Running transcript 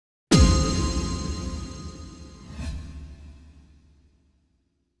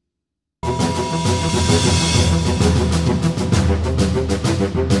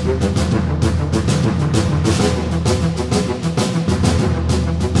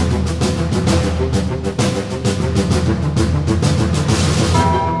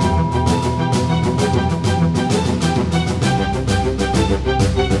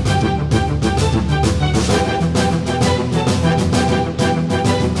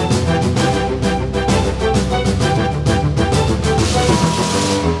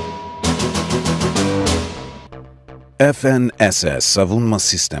FNSS Savunma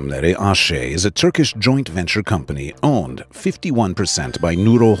Sistemleri A.Ş. is a Turkish joint venture company owned 51% by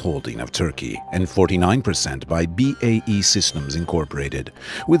Nurol Holding of Turkey and 49% by BAE Systems Incorporated,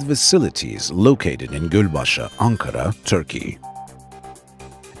 with facilities located in Gölbaşı, Ankara, Turkey.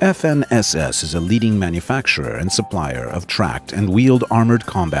 FNSS is a leading manufacturer and supplier of tracked and wheeled armored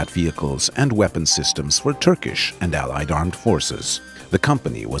combat vehicles and weapon systems for Turkish and Allied armed forces. The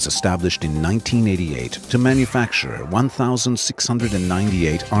company was established in 1988 to manufacture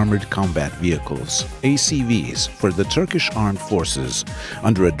 1,698 armored combat vehicles, ACVs, for the Turkish Armed Forces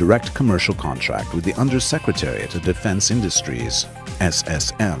under a direct commercial contract with the Undersecretariat of Defense Industries,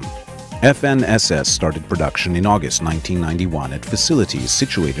 SSM. FNSS started production in August 1991 at facilities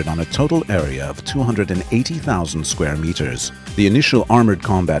situated on a total area of 280,000 square meters. The initial armored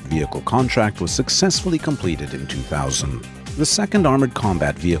combat vehicle contract was successfully completed in 2000. The second armored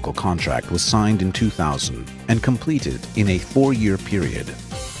combat vehicle contract was signed in 2000 and completed in a 4-year period.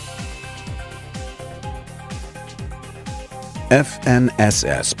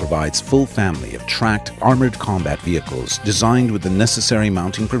 FNSS provides full family of tracked armored combat vehicles designed with the necessary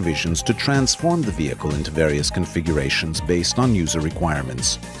mounting provisions to transform the vehicle into various configurations based on user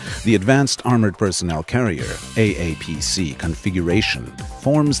requirements. The Advanced Armored Personnel Carrier (AAPC) configuration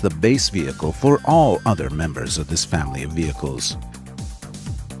forms the base vehicle for all other members of this family of vehicles.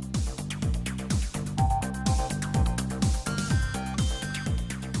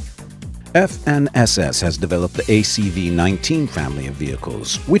 FNSS has developed the ACV-19 family of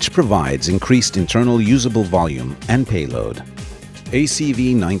vehicles, which provides increased internal usable volume and payload.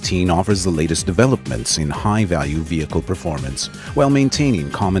 ACV-19 offers the latest developments in high-value vehicle performance while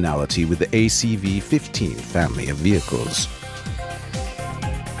maintaining commonality with the ACV-15 family of vehicles.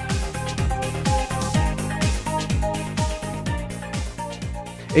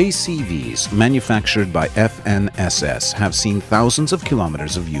 ACVs manufactured by FNSS have seen thousands of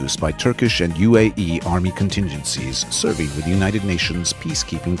kilometers of use by Turkish and UAE Army contingencies serving with United Nations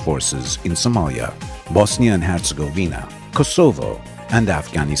peacekeeping forces in Somalia, Bosnia and Herzegovina, Kosovo, and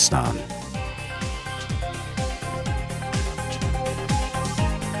Afghanistan.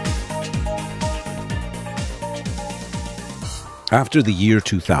 After the year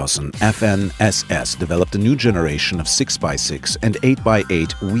 2000, FNSS developed a new generation of 6x6 and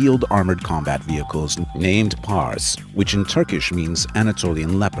 8x8 wheeled armored combat vehicles named PARS, which in Turkish means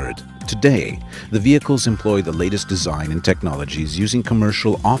Anatolian Leopard. Today, the vehicles employ the latest design and technologies using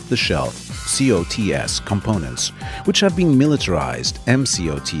commercial off-the-shelf COTS components, which have been militarized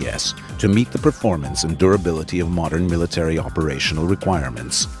MCOTS to meet the performance and durability of modern military operational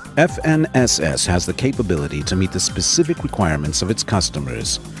requirements. FNSS has the capability to meet the specific requirements of its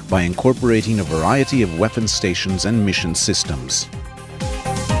customers by incorporating a variety of weapon stations and mission systems.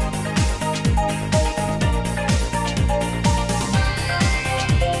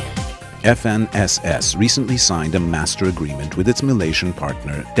 FNSS recently signed a master agreement with its Malaysian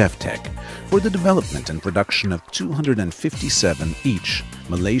partner DevTech for the development and production of 257 each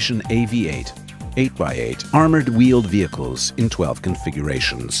Malaysian AV-8 8x8 armored wheeled vehicles in 12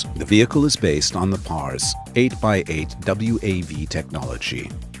 configurations. The vehicle is based on the PARS 8x8 WAV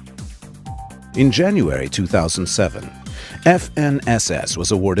technology. In January 2007, FNSS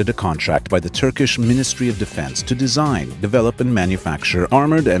was awarded a contract by the Turkish Ministry of Defense to design, develop and manufacture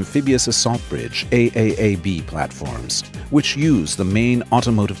Armored Amphibious Assault Bridge AAAB platforms, which use the main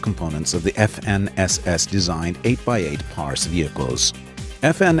automotive components of the FNSS-designed 8x8 PARS vehicles.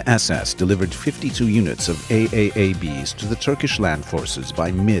 FNSS delivered 52 units of AAABs to the Turkish land forces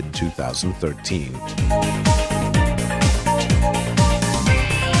by mid-2013.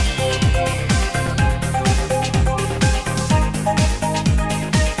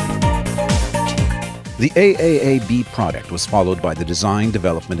 The AAAB product was followed by the design,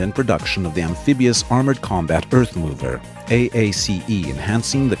 development, and production of the Amphibious Armored Combat Earth Mover, AACE,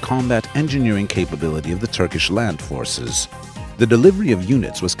 enhancing the combat engineering capability of the Turkish land forces. The delivery of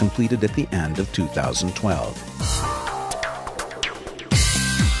units was completed at the end of 2012.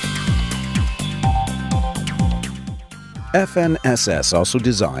 FNSS also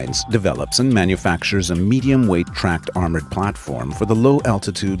designs, develops, and manufactures a medium-weight tracked armored platform for the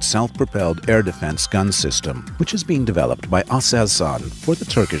low-altitude self-propelled air defense gun system, which is being developed by Aselsan for the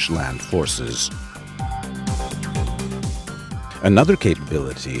Turkish land forces. Another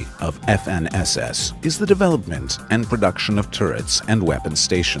capability of FNSS is the development and production of turrets and weapon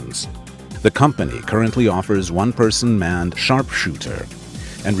stations. The company currently offers one-person manned sharpshooter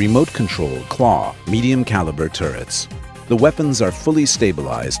and remote-controlled claw medium-caliber turrets. The weapons are fully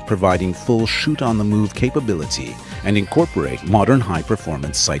stabilized, providing full shoot-on-the-move capability and incorporate modern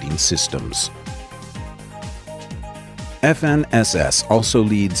high-performance sighting systems. FNSS also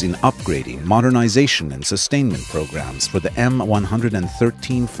leads in upgrading, modernization and sustainment programs for the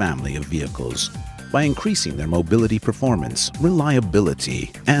M113 family of vehicles by increasing their mobility performance,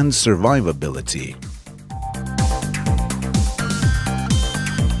 reliability, and survivability.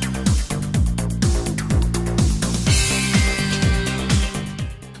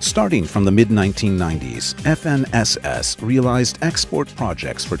 Starting from the mid-1990s, FNSS realized export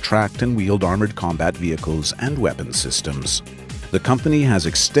projects for tracked and wheeled armored combat vehicles and weapon systems. The company has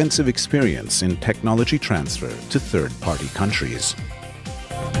extensive experience in technology transfer to third-party countries.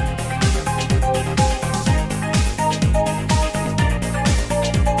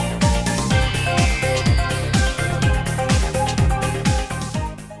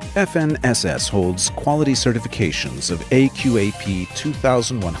 FNSS holds quality certifications of AQAP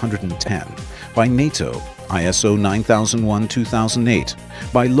 2110 by NATO, ISO 9001-2008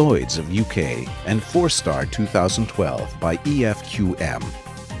 by Lloyds of UK, and 4-star 2012 by EFQM.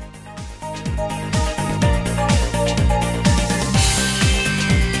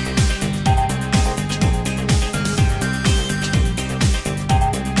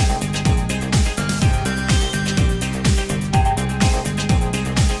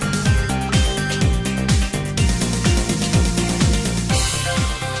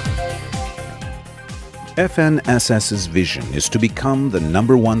 FNSS's vision is to become the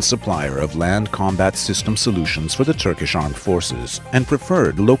 #1 supplier of land combat system solutions for the Turkish Armed Forces and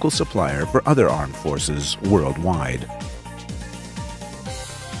preferred local supplier for other armed forces worldwide.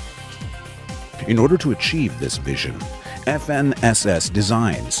 In order to achieve this vision, FNSS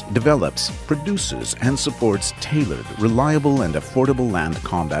designs, develops, produces, and supports tailored, reliable, and affordable land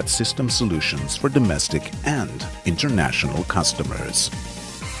combat system solutions for domestic and international customers.